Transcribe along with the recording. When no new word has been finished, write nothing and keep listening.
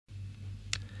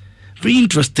very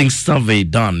interesting survey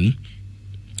done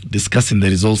discussing the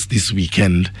results this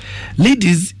weekend.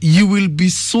 Ladies, you will be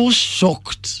so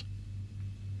shocked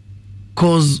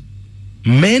because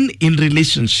men in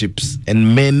relationships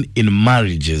and men in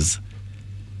marriages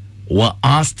were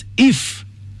asked if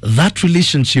that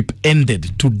relationship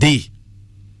ended today,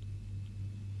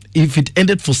 if it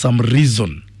ended for some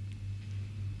reason,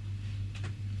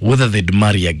 whether they'd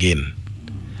marry again.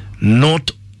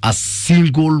 Not a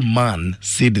single man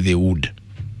said they would.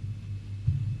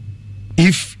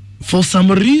 If for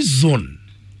some reason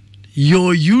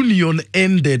your union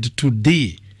ended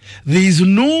today, there is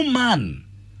no man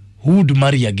who would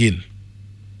marry again.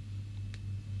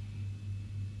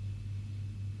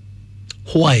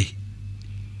 Why?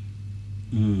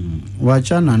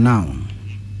 Wachana nao.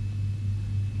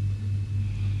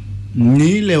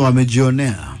 Nile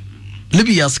wamejionea. Let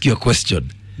me ask you a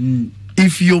question.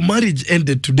 If your marriage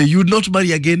ended today, you would not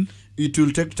marry again? It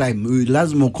will take time.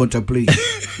 Lazima contemplate.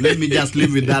 Let me just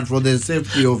live with that for the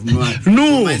safety of my...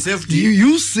 No, for my safety.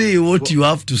 You say what you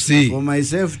have to say. For my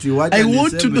safety. What I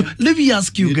want to know. Let me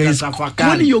ask you guys,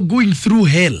 when you're going through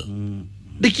hell,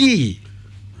 the key...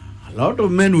 A lot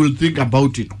of men will think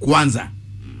about it. Kwanza.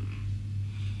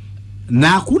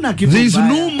 Na hakuna kitu there is baya.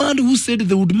 No man who said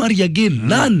they would marry again.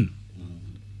 None.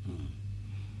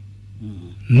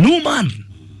 No man.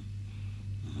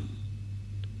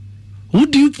 Who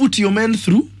do you put your men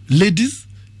through? Ladies?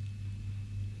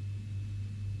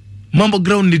 Mambo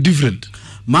ground ni different.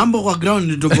 Mambo kwa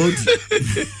ground ni tofauti.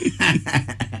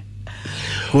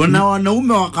 Kuna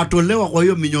wanaume wakatolewa kwa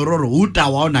hiyo minyororo,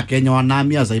 hutawaona Kenya,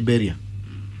 wanahamia Siberia.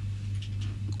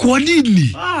 Kwa nini?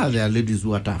 There are ladies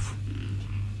who are tough.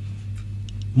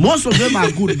 Most of them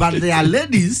are good, but they are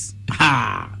ladies.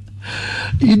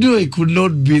 You know, I could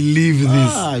not believe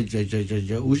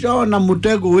this. Ushaona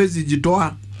mutego wezi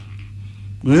jitoa.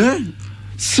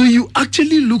 So you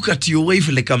actually look at your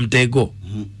wife like a mtego?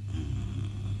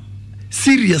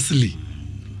 Seriously?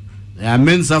 There are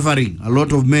men suffering, a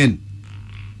lot of men.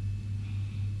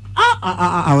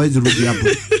 Hawezi rudi hapo.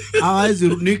 Hawezi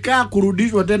nika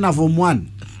kurudishwa tena form 1.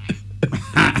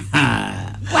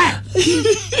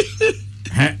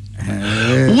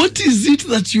 What is it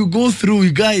that you go through,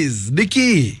 you guys?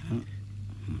 Nikki.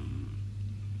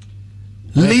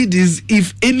 Ladies,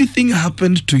 if anything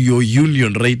happened to your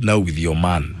union right now with your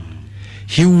man,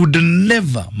 he would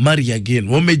never marry again.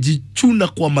 Wamejichuna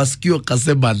kwa masikio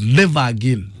kasema never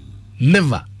again.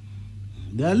 Never.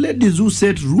 There are ladies who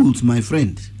set rules, my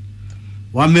friend.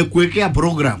 Wamekuwekea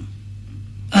program.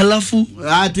 Alafu?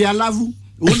 Alafu.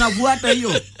 Unafuata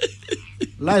hiyo.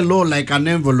 Lie low like an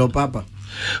envelope hapa.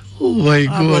 Oh my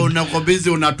God. Hapa unakobizi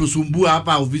unatusumbua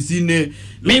hapa ofisini.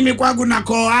 Mimi kwangu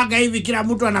nakoaga hivi kila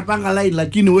mtu anapanga line,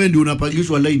 lakini wewe ndio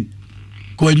unapangishwa line.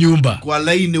 Kwa nyumba.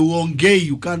 Kwa line uongei,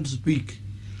 you can't speak.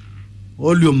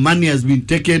 All your money has been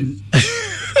taken.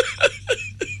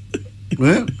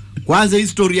 Kwanza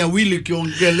historia wili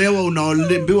kiongelewa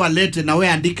unaolembiwa lete na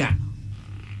wewe andika.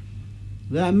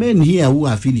 There are men here who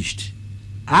are finished.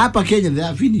 Hapa Kenya they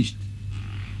are finished.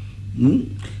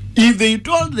 If they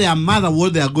told their mother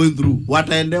what they are going through,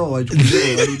 wataendewa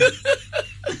wachukuliwa.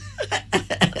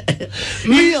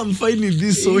 Me, I'm finding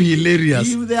this so hilarious.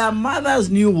 If their mothers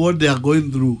knew what they are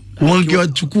going through,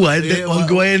 wangewachukua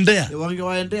wangewaendea.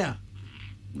 Wangewaendea.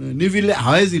 Ni vile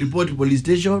hawezi report police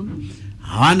station,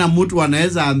 hawana mtu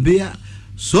anaweza ambia.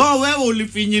 So wewe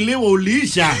ulifinyiliwa,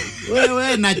 uliisha.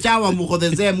 Wewe na chawa mko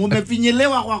the same.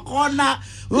 Umefinyiliwa kwa kona.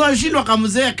 Wewe shindwa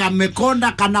kamzee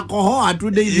kamekonda kana kohoa tu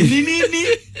days. Ni nini?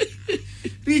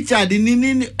 Richard ni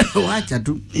nini? Wacha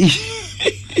tu.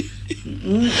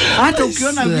 Hata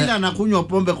ukiona vile anakunywa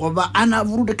pombe kwa ba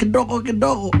anavuruta kidogo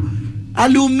kidogo.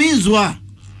 Aliumizwa.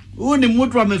 Huyu ni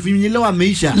mtu amefinyiliwa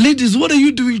ameisha. Ladies, what are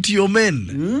you doing to your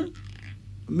men?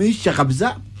 Ameisha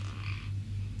kabisa.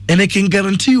 And I can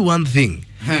guarantee you one thing.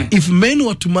 If men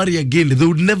were to marry again, they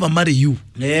would never marry you.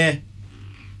 Yeah.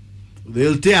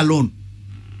 They'll stay alone.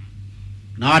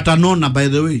 Now watanona, by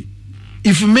the way.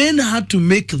 If men had to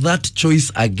make that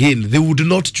choice again, they would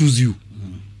not choose you.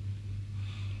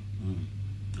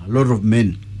 A lot of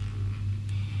men.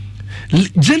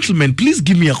 Gentlemen, please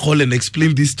give me a call and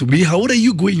explain this to me. What are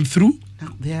you going through?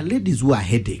 Now, there are ladies who are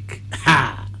headache.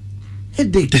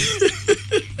 Headache.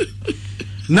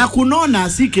 Na kunona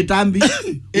si kitambi.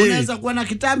 Unaweza kuwa na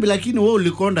kitambi lakini wewe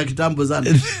ulikonda kitambo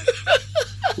sana.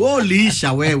 Wewe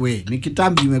uliisha wewe. Ni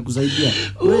kitambi imekusaidia.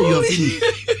 Wewe you are finished.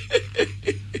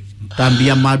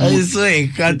 Tambia madu. I say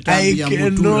I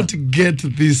cannot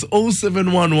get this.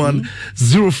 0711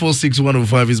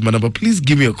 046105 is my number. Please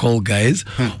give me a call, guys.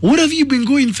 What have you been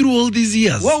going through all these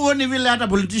years? Wewe ni vile hata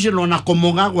politician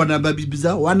wanakomonga kwa na babibi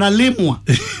zao wanalimwa.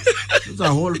 It's a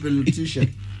whole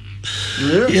politician.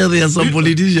 Yeah, there are some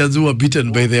politicians who are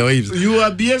beaten by their wives. You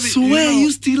are behaving. So why are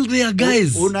you still there,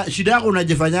 guys? Shida yako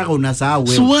unajifanyaka unasahau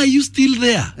wewe. So why are you still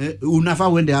there? Unafaa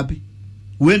uende wapi?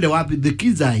 Uende wapi? The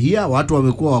kids are here, watu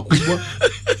wamekuwa wakubwa.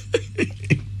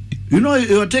 You know,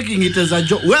 you're taking it as a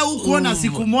joke. Wewe ukuona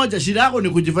siku moja, shida yako ni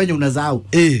kujifanya unasahau.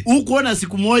 Ukuona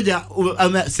siku moja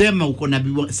sema uko na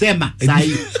bibi, sema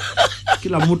sahi.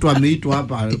 Kila mtu ameitwa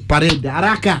hapa parade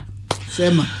haraka.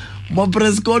 Sema my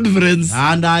press conference,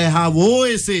 and I have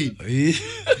always said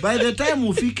by the time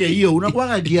ufike hiyo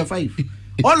unakuwa gear 5.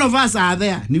 All of us are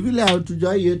there. Ni vile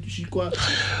hatujai yetu shikwa.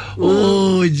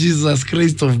 Oh Jesus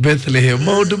Christ of Bethlehem,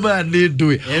 how do I need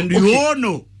to it? And you all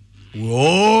know. We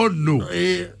all know.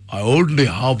 I only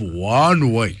have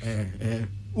one wife.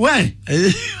 Why?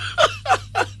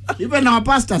 Even our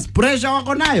pastors pressure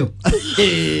wako nayo.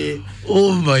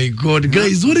 Oh my God,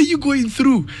 guys, what are you going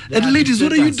through? And ladies,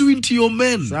 what are you doing to your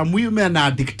men? Some women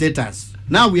are dictators.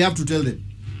 Now we have to tell them.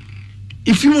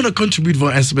 If you want to contribute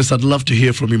via SMS, I'd love to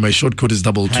hear from you. My short code is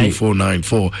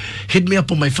 22494. Hit me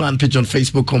up on my fan page on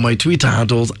Facebook or my Twitter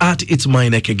handles at It's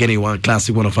Mine Kegeni One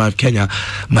Classic 105 Kenya.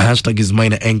 My hashtag is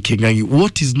Mine Nkengangi.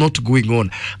 What is not going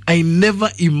on? I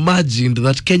never imagined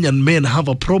that Kenyan men have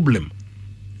a problem.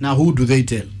 Now who do they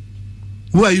tell?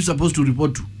 Who are you supposed to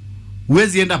report to?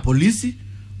 Where's the end of police?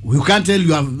 You can't tell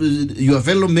your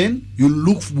fellow men. You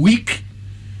look weak.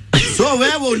 So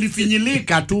wewe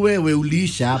ulifinyilika tu wewe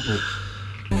uliisha hapo.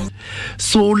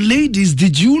 So ladies,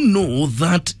 did you know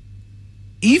that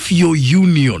if your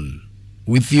union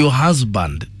with your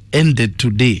husband ended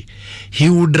today, he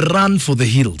would run for the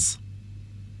hills?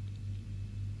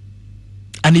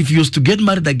 And if he was to get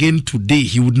married again today,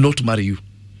 he would not marry you.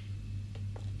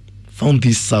 Found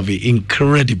this survey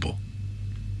incredible.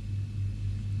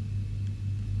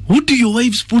 What do your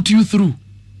wives put you through?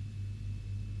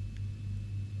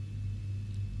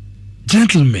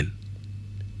 Gentlemen,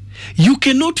 you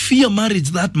cannot fear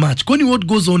marriage that much. Kwani what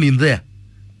goes on in there?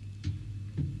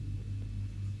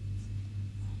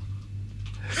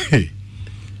 Hey.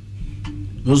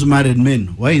 Those married men,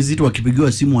 why is it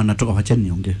wakipigiwa simu wanatoka wachani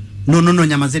niongee? No,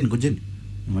 nyamazeni ngojeni.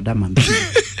 Madam ambi.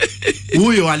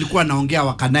 Huyo alikuwa anaongea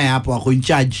wakanaye hapo wako in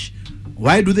charge.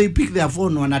 Why do they pick their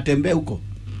phone wanatembea huko?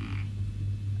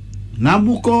 Na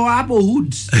muko hapo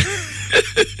hoods.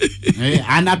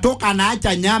 Anatoka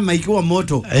anaacha nyama ikiwa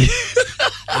moto.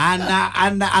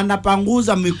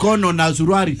 Anapanguza mikono na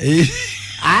suruari.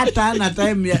 Hata na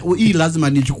time hii lazima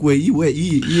nichukue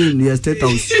hii ni state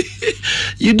house.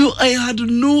 You know, I had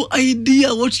no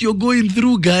idea what you're going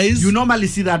through, guys. You normally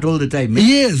see that all the time.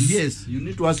 Eh? Yes, you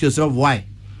need to ask yourself why.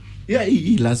 Yeah,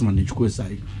 hii lazima nichukue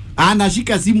sahi.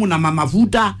 Anashika simu na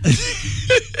mamafuta.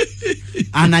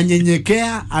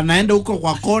 Ananyenyekea, anaenda huko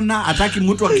kwa kona, hataki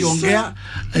mtu akiongea,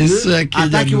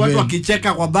 hataki watu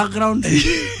wakicheka kwa background.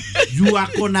 Juu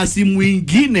ako na simu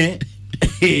ingine.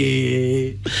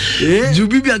 Juu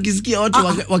bibi akisikia watu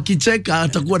wakicheka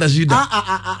atakuwa na shida.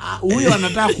 Huyo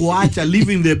anataka kuacha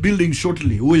leaving the building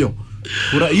shortly huyo.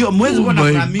 Hiyo mwezi kwa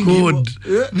na mingi.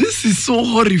 This is so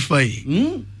horrifying.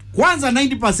 Kwanza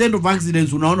 90% of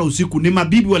accidents unaona usiku ni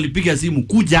mabibi walipiga simu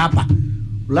kuja hapa.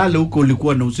 Ulale huko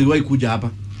ulikuwa na usiwahi kuja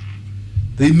hapa.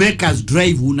 They make us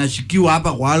drive, unashikiwa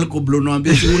hapa kwa alcohol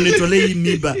unaambia unitolee hii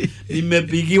miba.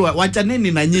 Nimepigiwa, wacha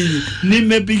nini na nyinyi?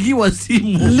 Nimepigiwa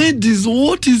simu. Ladies,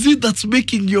 what is it that's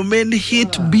making your men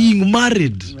hate being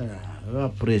married?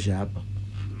 Pressure hapa.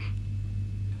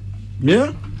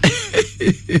 Yeah?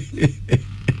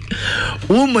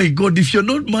 Oh my God, if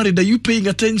you're not married, are you paying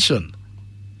attention?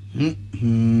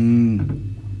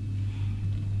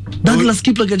 Douglas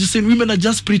Kiplagat just saying women are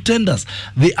just pretenders.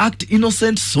 They act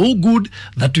innocent so good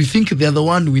that we think they're the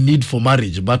one we need for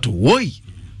marriage. But woi,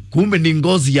 kumbe ni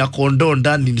ngozi ya kondoo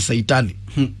ndani ni saitani.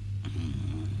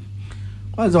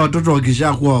 Kwanza watoto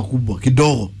wakishakuwa wakubwa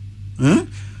kidogo.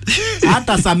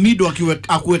 Hata Samido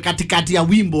akiwe katikati ya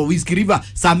wimbo, Wiskiriva,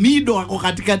 Samido ako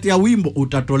katikati ya wimbo,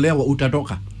 utatolewa,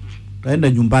 utatoka. Utaenda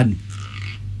nyumbani.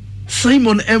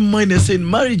 Simon M. Mine is saying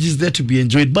marriage is there to be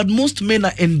enjoyed, but most men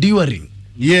are enduring.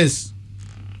 Yes.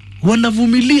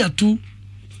 Wanavumilia tu.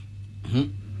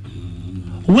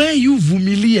 Where are you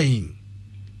vumiliaing?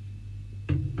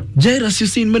 Jairus, you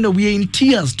saying, man, we are in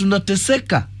tears.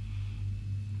 Tunateseka.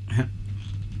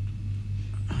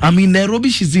 I mean, Nairobi,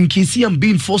 she's in Kisii. I'm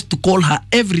being forced to call her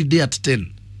every day at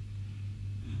 10.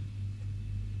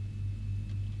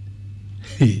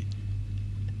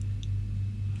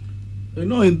 You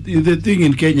know, the thing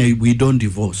in Kenya, we don't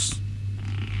divorce.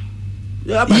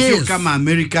 Yeah, but yes. Kama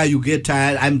America, you get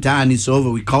tired, I'm tired, it's over,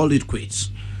 we call it quits.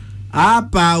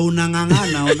 Hapa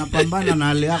unangangana, unapambana na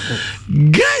hali yako.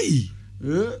 Guy!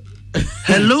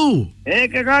 Hello.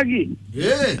 Kakaki.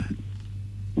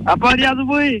 Habari ya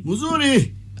asubuhi.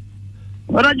 Mzuri.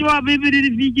 Unajua bibi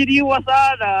nilifikiriwa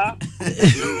sana.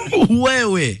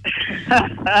 Wewe.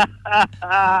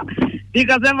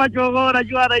 Nikasema chogo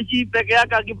unajua anaishi peke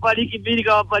yake akibariki bili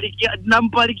kama bariki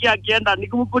nambariki akienda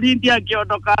nikumpulinti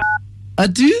akiondoka.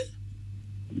 Ati?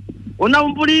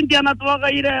 Unampulinti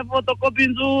anatoka ile photocopy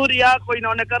nzuri yako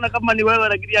inaonekana kama ni wewe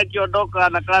lakini akiondoka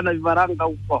anakaa na vibaranga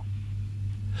huko.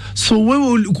 So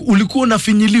wewe ulikuwa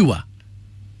unafinyiliwa?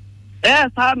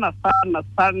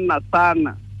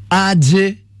 Sana.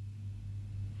 Aje?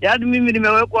 Yaani mimi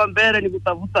nimewekwa mbele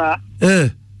nikutafuta.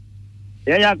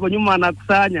 Yeye yako nyuma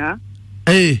anakusanya.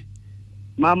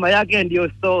 Mama yake ndio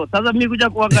store. Sasa mimi kuja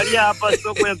kuangalia hapa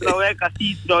soko ya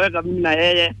tunaweka mimi na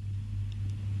yeye.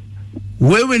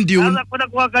 Wewe ndio sasa kwenda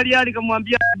kuangalia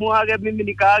nikamwambia muage mimi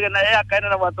nikaage na yeye akaenda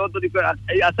na watoto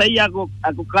sasa yako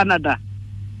ako Canada.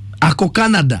 Ako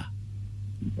Canada?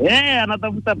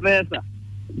 Anatafuta pesa.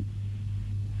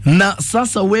 Na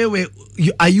sasa wewe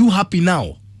are you happy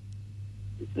now?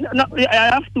 No,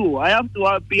 I have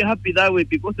to be happy that way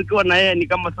because ukiwa na yeye ni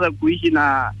kama sasa kuishi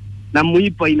na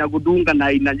muipa inakudunga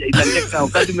na inacheka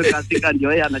wakati umekasika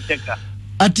ndio yeye anacheka.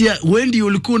 Ati wewe ndio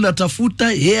ulikuwa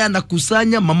unatafuta, yeye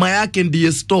anakusanya, mama yake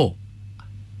ndiye store.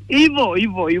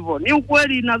 Hivyo. Ni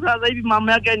ukweli na sasa hivi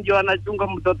mama yake ndio anachunga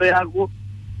mtoto yako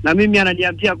na mimi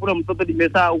ananiambia kuna mtoto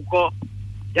nimesaa huko.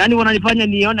 Yaani wananifanya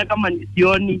nione kama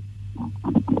sioni.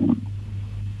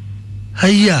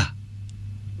 Haya.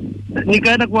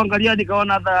 Nikaenda kuangalia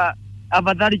nikaona hata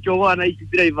afadhali chogo anaishi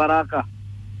bila ivaraka.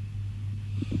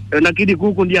 Lakini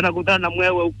kuku ndiye anakutana na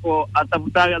mwewe huko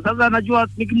atafutaga. Sasa anajua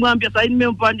nikimwambia sasa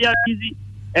nimempandia hizi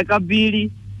eka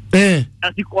mbili.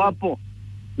 Asiko hapo.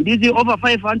 Ndizi over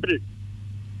 500.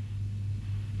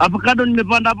 Avocado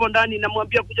nimepanda hapo ndani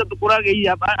namwambia kuja tukurage hii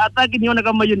hapa. Hataki nione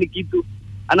kama hiyo ni kitu.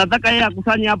 Anataka yeye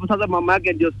akusanye hapo sasa mama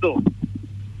yake ndio store.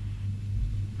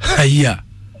 Haya.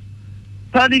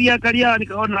 Sasa niliangalia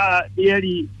nikaona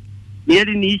yeli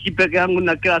niishi peke yangu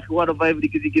na kila siku 5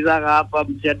 likizikizaga hapa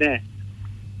mjane.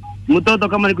 Mtoto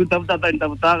kama nikutafuta hata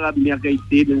nitafutaga miaka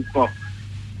 18 huko.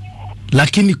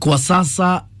 Lakini kwa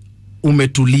sasa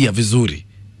umetulia vizuri.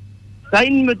 Sasa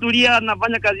nimetulia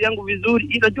nafanya kazi yangu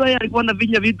vizuri. Unajua yeye alikuwa na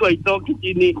vinya vitu haitoki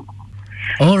chini.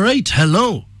 All right,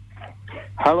 hello.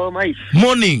 Hello, Mike.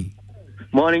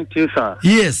 Morning to you, sir.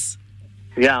 Yes.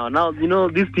 Yeah, now, you know,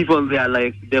 these people, they are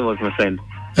like devils, my friend.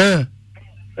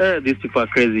 These people are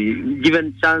crazy.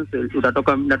 Given chance,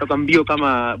 natoka mbio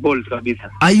kama bolt kabisa.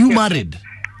 Are you married?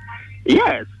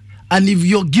 Yes. And if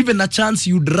you're given a chance,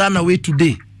 you'd run away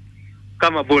today?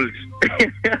 Kama bolt.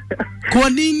 Kwa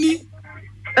nini?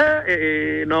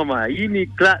 Noma. Hii ni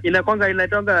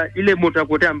inatonga ile moto ya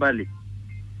kuotea mbali.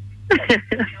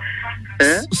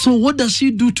 So what does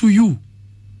she do to you?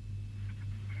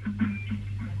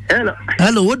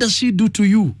 Hello, what does she do to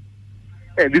you?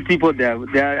 These people, they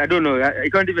are, I don't know, I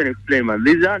can't even explain, man.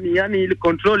 These yani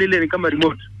control ile ni kama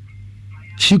remote.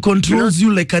 She controls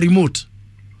you like a remote.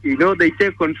 You know, they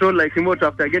take control like remote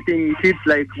after getting hits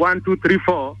like 1, 2, 3,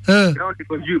 4.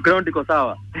 Ground iko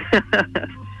sawa.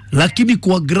 Lakini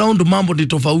kwa ground mambo ni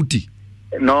tofauti.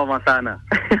 Noma sana.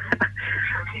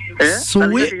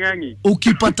 So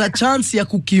ukipata chance ya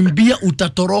kukimbia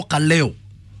utatoroka leo.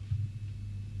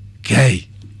 Okay.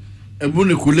 Ebu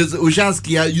nikuulize,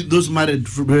 ushasikia those married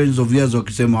friends of yours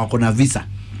wakisema wako na visa?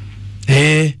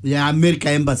 Ya America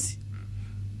Embassy.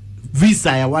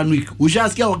 Visa ya 1 week.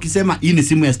 Ushasikia wakisema hii ni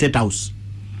simu ya State House?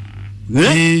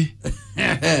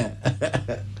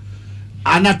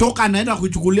 Anatoka anaenda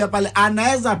kuchukulia pale,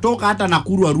 anaweza toka hata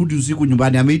Nakuru arudi usiku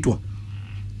nyumbani ameitwa.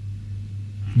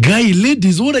 Guy,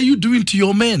 ladies, what are you doing to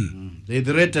your men? They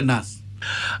threaten us.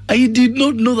 I did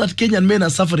not know that Kenyan men are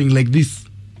suffering like this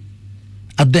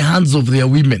at the hands of their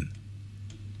women.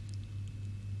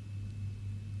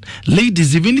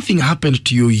 Ladies, if anything happened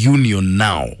to your union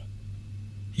now,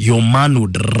 your man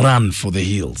would run for the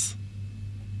hills.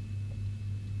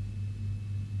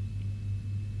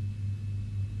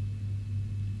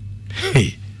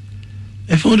 Hey,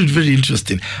 I found it very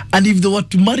interesting. And if they were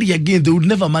to marry again, they would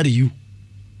never marry you.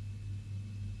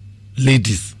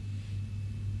 Ladies.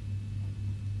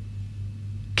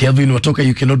 Kelvin Watoka,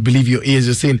 you cannot believe your ears.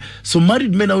 You're saying, so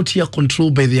married men out here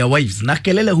controlled by their wives. Na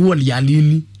kelele huwa ni ya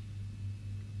nini?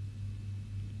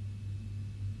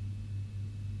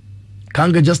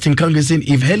 Justin Kanga is saying,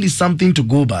 if hell is something to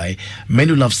go by, men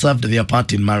will have served their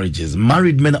part in marriages.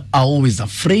 Married men are always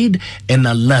afraid and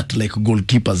alert like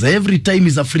goalkeepers. Every time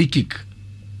is a free kick.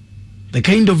 The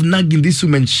kind of nagging these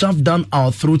women shove down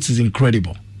our throats is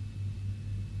incredible.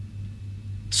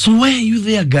 So why are you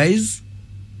there, guys?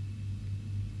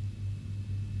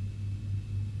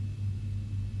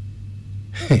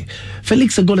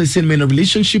 Felix Agola is saying, man, a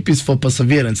relationship is for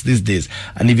perseverance these days.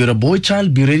 And if you're a boy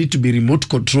child, be ready to be remote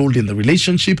controlled in the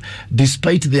relationship,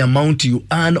 despite the amount you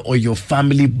earn or your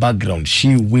family background.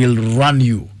 She will run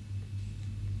you.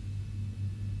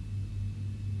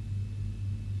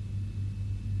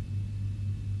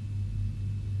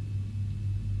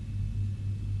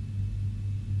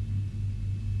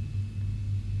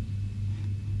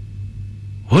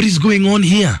 What is going on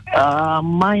here?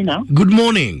 Minor. Good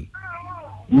morning.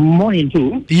 Morning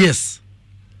too. Yes.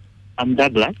 I'm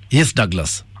Douglas. Yes,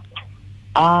 Douglas.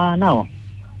 Now.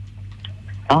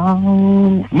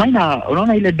 Minor,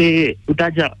 unaona ile de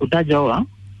utaja oa?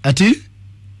 Ati?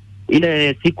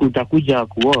 Ile siku utakuja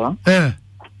kuoa.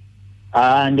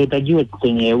 Ndio utajua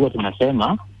kwenye huwa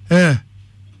tunasema.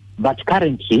 But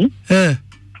currently.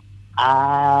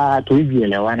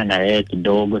 Tuivielewana na wewe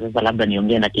kidogo. Sasa labda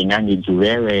niongee na Kingangi juu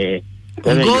wewe.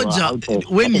 Ngoja,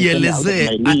 when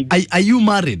nieleze, are you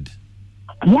married?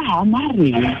 Yeah, I'm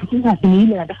married. Sasa ni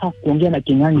ile nataka kuongea na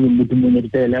Kingangi mtu mwenye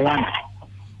tutaelewana.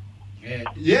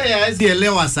 Hawezi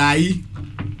elewa sahi.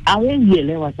 Hawezi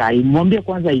elewa sahi. Mwambie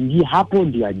kwanza ingie hapo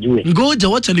ndio ajue. Ngoja,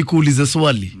 wacha nikuulize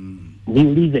swali.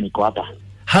 Niulize, niko hapa.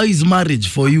 How is marriage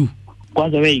for you?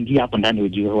 Kwanza wewe ingia hapo ndani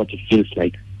ujue what it feels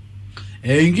like.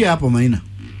 Ingia hapo Maina.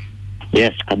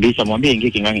 Yes, kabisa, mwambie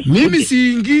ingie Kingangi. Mimi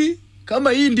siingii.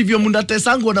 Kama hii ndivyo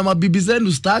mnatesangu na mabibi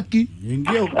zenu staki.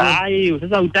 Ingia huko.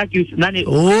 Sasa utaki nani?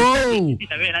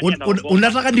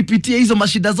 Unataka nipitie hizo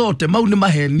mashida zote? Mau ni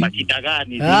maheni. Mashida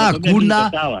gani?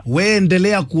 Kuna wewe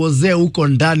endelea kuozea huko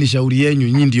ndani, shauri yenu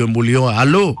nyinyi ndio mulioa.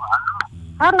 Hello.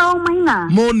 Hello Maina.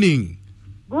 Morning.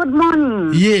 Good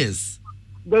morning. Yes.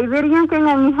 David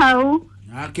Yankenya ni how?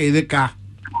 Theka.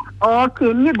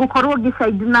 Okay, ni gukorwo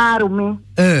gisaidi na arume.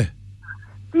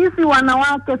 Sisi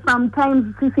wanawake sometimes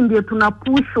sisi ndio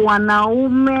tunapush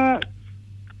wanaume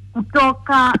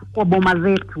kutoka kwa boma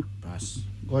zetu. Basi,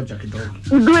 ngoja kidogo.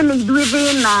 Idwe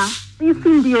vena, sisi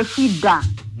ndio shida.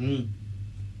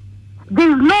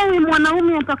 There's no way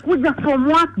mwanaume atakuja from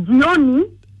work jioni.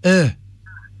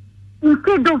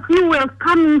 Instead of you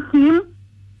welcoming him,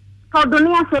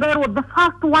 kaudonia serero, the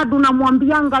first word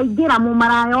unamwambianga igira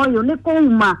mumara yoyo, niko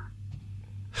uma.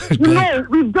 You know,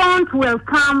 we don't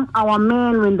welcome our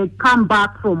men when they come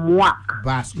back from work.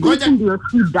 Bas, ngoja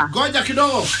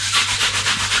kidogo.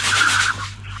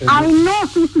 I know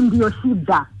sisi ndio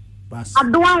shida. Bas.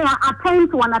 Adwaya at times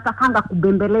wanatakanga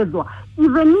kubembelezwa.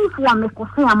 Even if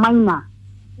wamekosea Maina.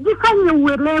 Jifanye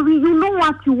uelewi, you know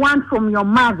what you want from your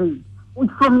marriage.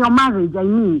 From your marriage, I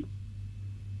mean.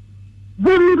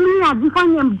 Vumilia,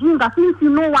 jifanye mjinga since you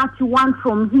know what you want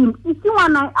from him. Ikiwa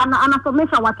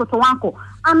anasomesha watoto wako,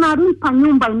 analipa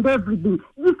nyumba and everything,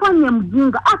 jifanye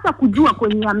mjinga, acha kujua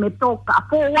kwenye ametoka.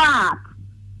 For what?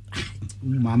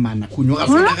 Mama anakunywa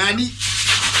soda gani?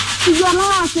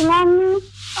 Kijana Kingangi.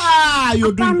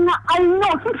 You do. I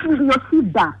know, sisi ndio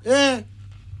shida.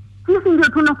 Sisi ndio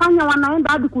tunafanya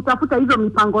wanaenda hadi kutafuta hizo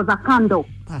mipango za kando.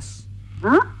 Bas.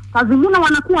 Kazi zingine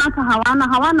wanakuwa hata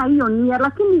hawana hiyo nia,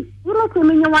 lakini ile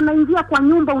temenye wanaingia kwa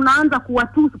nyumba unaanza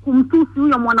kumtusi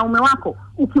huyo mwanaume wako,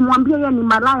 ukimwambia yeye ni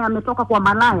malaya, ametoka kwa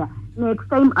malaya, next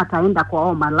time ataenda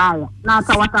kwa malaya na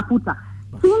atawatafuta.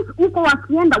 Since huko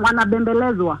wakienda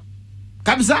wanabembelezwa.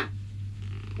 Kabisa?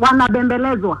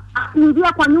 Wanabembelezwa.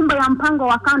 Akiingia kwa nyumba ya mpango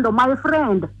wa kando, my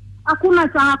friend,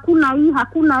 hakuna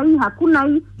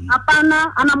hii.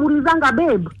 Hapana, anamuulizanga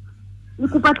babe,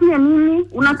 nikupatie nini?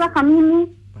 Unataka nini?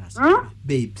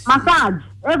 Babes. Massage,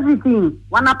 everything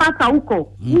wanapata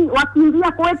huko.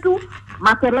 Wakiingia kwetu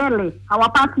makelele,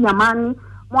 hawapati amani.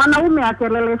 Mwanaume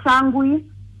akelele shangui,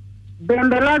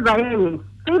 bembeleza yeye.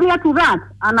 Failure to that,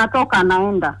 anatoka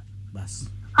anaenda. Bas.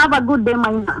 Have a good day,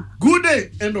 Maina. Good day.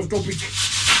 End of topic.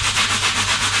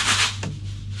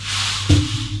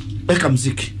 Eka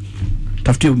mziki.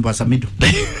 Tafutie Mbasa Mido.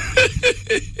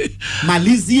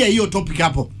 Malizia hiyo topic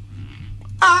hapo.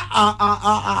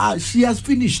 She has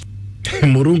finished.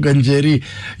 Murunga Njeri,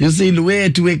 you saying we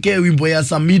tuwekee wimbo ya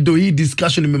Samido, hii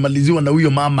discussion imemaliziwa na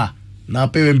huyo mama na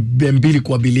apewe mbili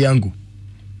kwa bili yangu.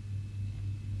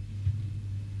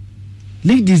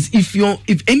 Ladies, if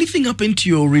anything happened to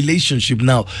your relationship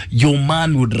now, your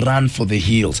man would run for the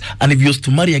hills, and if he was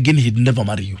to marry again, he'd never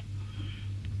marry you.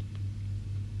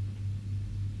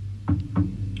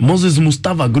 Moses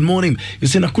Mustafa, good morning. You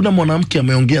say hakuna mwanamke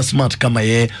ameongea smart kama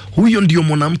yeye. Huyo ndio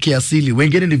mwanamke asili.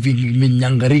 Wengine ni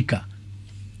vinyangarika.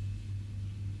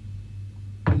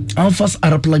 Alphas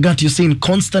Araplagat, you're saying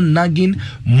constant nagging,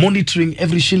 monitoring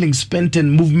every shilling spent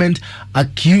and movement,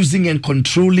 accusing and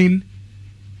controlling.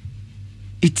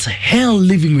 It's hell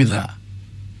living with her.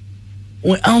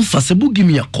 Well, Alpha, Sebu, give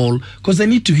me a call because I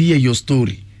need to hear your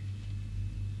story.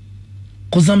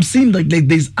 Because I'm seeing like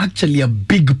there's actually a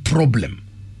big problem.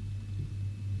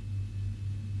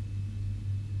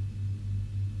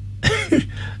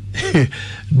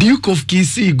 Duke of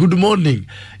Kisii, good morning.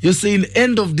 You're saying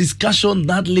end of discussion.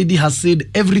 That lady has said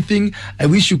everything. I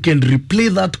wish you can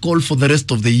replay that call for the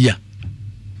rest of the year.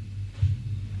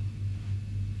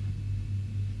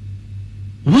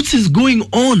 What is going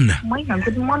on?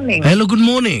 Good morning. Hello, good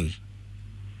morning.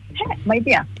 Hey, my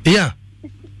dear. Yeah.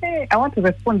 Hey, I want to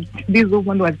respond to this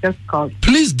woman who has just called.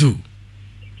 Please do.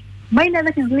 Minor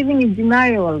that is living in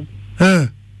denial.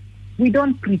 We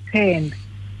don't pretend.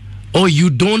 Oh, you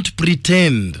don't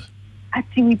pretend.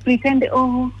 Ati we pretend,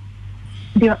 oh,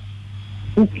 ndio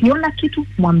ukiona kitu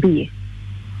mwambie.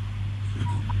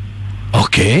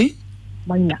 Okay.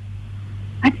 Manya.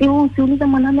 Ati usiulize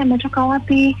mwanaume ametoka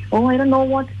wapi? Oh, I don't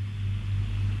know what.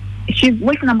 She's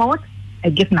wait number what? I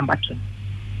get number 2.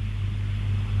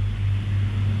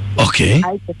 Okay.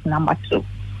 I get number 2,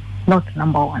 not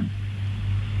number 1.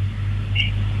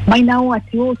 Maina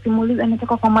ati usimuulize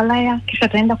ametoka kwa malaya kisha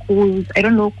ataenda I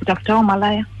don't know kutafuta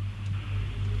malaya.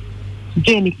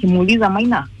 Je, nikimuuliza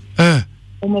Maina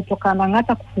umetoka na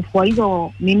ngata kufufua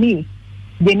hizo nini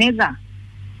jeneza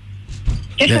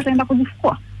kesho ataenda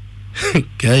kujifukua?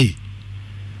 Okay.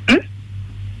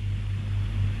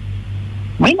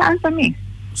 Maina answer me.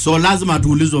 So lazima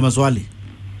tuulizwe maswali.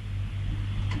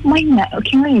 Maina,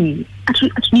 okay,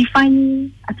 atujifanye,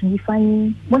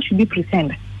 what should we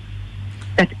pretend?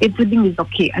 That everything is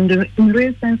okay, and in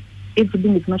real sense,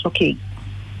 everything is not okay.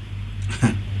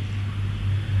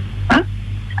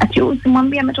 Ati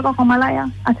usimwambia ametoka kwa malaya,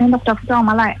 ataenda kutafuta wa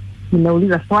malaya.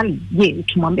 Nimeuliza swali, je,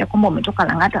 ukimwambia kwamba umetoka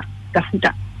Lang'ata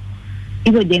tafuta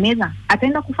hizo jeneza,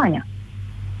 ataenda kufanya?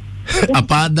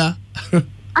 Apada.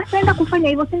 Ataenda kufanya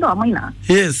hivyo, si ndio Maina?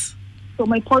 Yes. So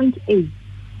my point is,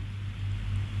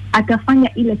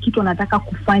 atafanya ile kitu anataka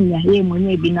kufanya yeye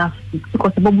mwenyewe binafsi,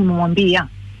 kwa sababu umemwambia.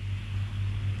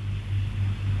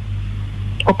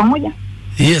 Kwa pamoja?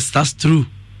 Yes, that's true.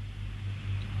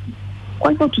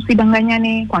 Kwa hivyo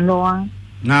tusidanganyane kwa ndoa.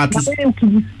 Na wewe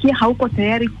ukijisikia hauko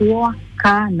tayari kuoa,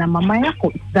 kaa na mama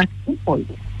yako. It's that simple.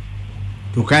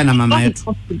 Tukae na mama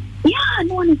yetu. Yeah,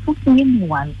 no one is forcing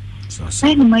anyone.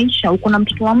 Sasa ni maisha, uko na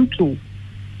mtoto wa mtu.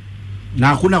 Na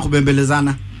hakuna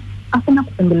kubembelezana. Hakuna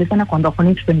kupembelezana kwa ndoa. Kwa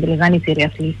nini tupembelezane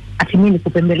seriously? Ati mimi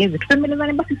nikupembeleze.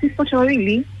 Tupembelezane basi sisi sote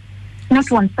wawili.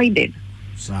 Not one-sided.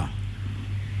 Sawa.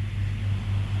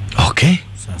 Okay.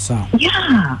 Sawa.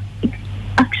 Yeah.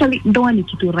 Actually, ndoa ni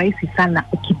kitu rahisi sana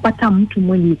ukipata mtu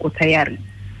mwenye yuko tayari.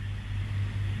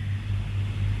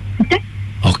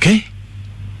 Okay.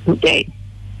 Okay.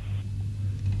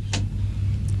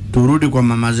 Turudi kwa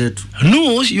mama zetu.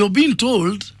 No, you're being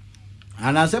told.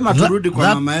 Anasema turudi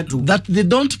kwa mama yetu. That they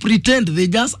don't pretend, they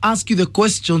just ask you the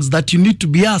questions that you need to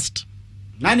be asked.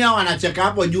 Nani hao anacheka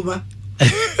hapo Juma?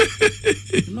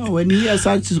 No, when you hear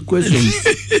such questions,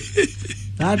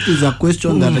 that is a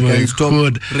question that can stop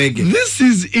reggae. This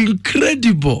is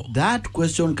incredible. That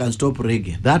question can stop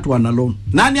reggae. That one alone.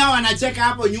 Nani hao anacheka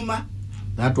hapo nyuma?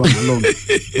 That one alone.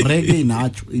 Reggae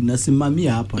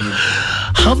inasimamia hapo.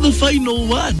 Have the final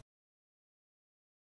word.